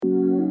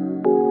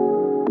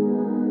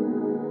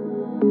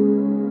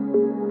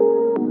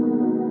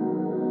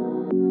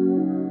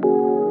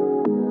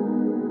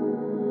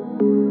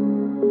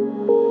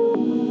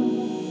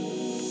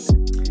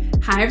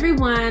Hi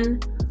everyone,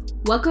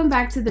 welcome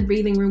back to the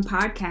Breathing Room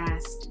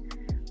podcast.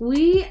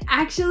 We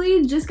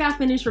actually just got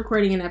finished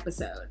recording an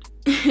episode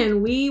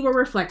and we were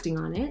reflecting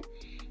on it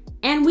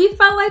and we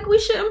felt like we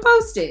shouldn't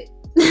post it.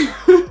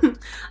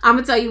 I'm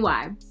gonna tell you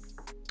why.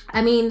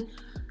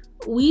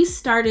 We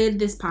started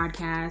this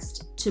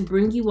podcast to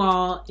bring you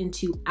all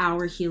into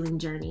our healing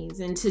journeys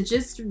and to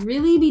just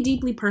really be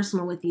deeply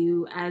personal with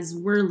you as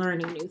we're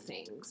learning new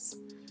things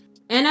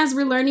and as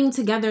we're learning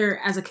together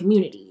as a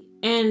community.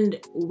 And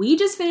we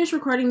just finished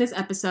recording this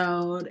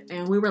episode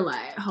and we were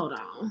like, hold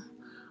on.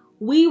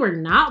 We were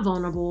not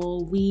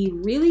vulnerable. We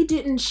really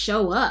didn't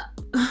show up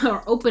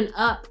or open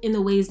up in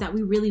the ways that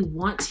we really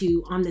want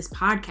to on this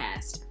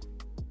podcast.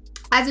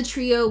 As a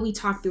trio, we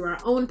talked through our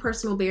own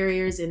personal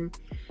barriers and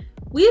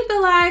we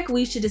feel like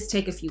we should just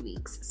take a few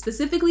weeks,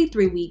 specifically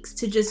 3 weeks,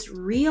 to just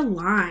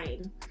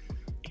realign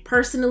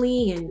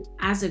personally and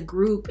as a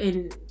group,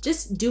 and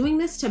just doing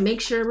this to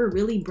make sure we're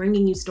really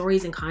bringing you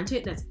stories and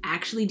content that's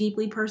actually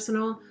deeply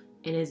personal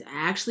and is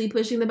actually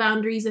pushing the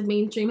boundaries of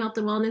mainstream health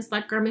and wellness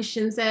like our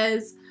mission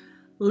says.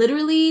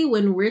 Literally,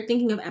 when we're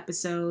thinking of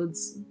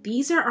episodes,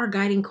 these are our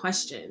guiding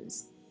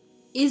questions.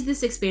 Is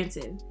this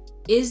expansive?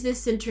 Is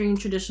this centering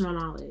traditional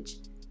knowledge?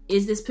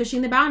 Is this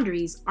pushing the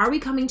boundaries? Are we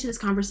coming to this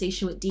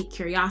conversation with deep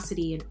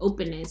curiosity and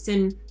openness?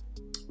 And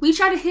we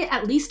try to hit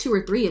at least 2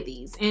 or 3 of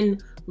these.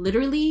 And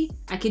literally,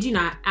 I kid you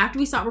not, after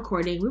we stopped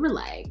recording, we were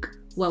like,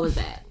 what was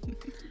that?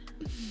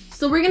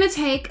 So we're going to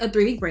take a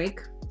 3-week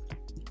break.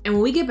 And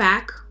when we get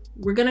back,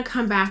 we're going to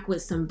come back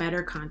with some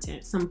better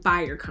content, some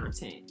fire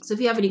content. So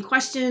if you have any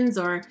questions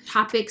or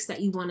topics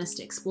that you want us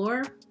to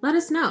explore, let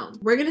us know.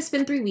 We're going to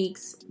spend 3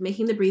 weeks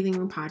making the Breathing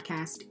Room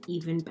podcast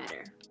even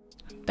better.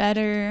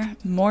 Better,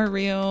 more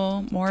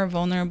real, more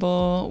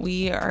vulnerable.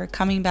 We are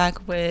coming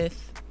back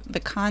with the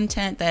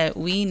content that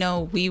we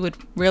know we would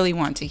really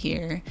want to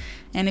hear.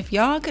 And if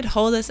y'all could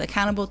hold us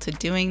accountable to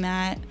doing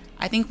that,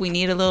 I think we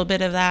need a little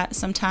bit of that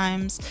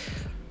sometimes.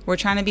 We're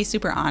trying to be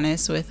super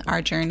honest with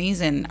our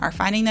journeys and are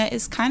finding that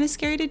it's kind of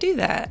scary to do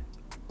that.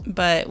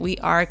 But we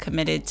are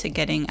committed to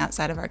getting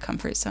outside of our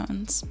comfort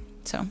zones.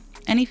 So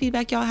any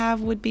feedback y'all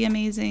have would be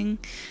amazing.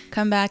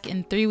 Come back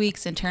in 3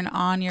 weeks and turn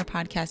on your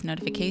podcast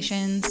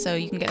notifications so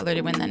you can get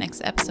alerted when the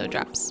next episode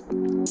drops.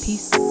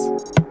 Peace.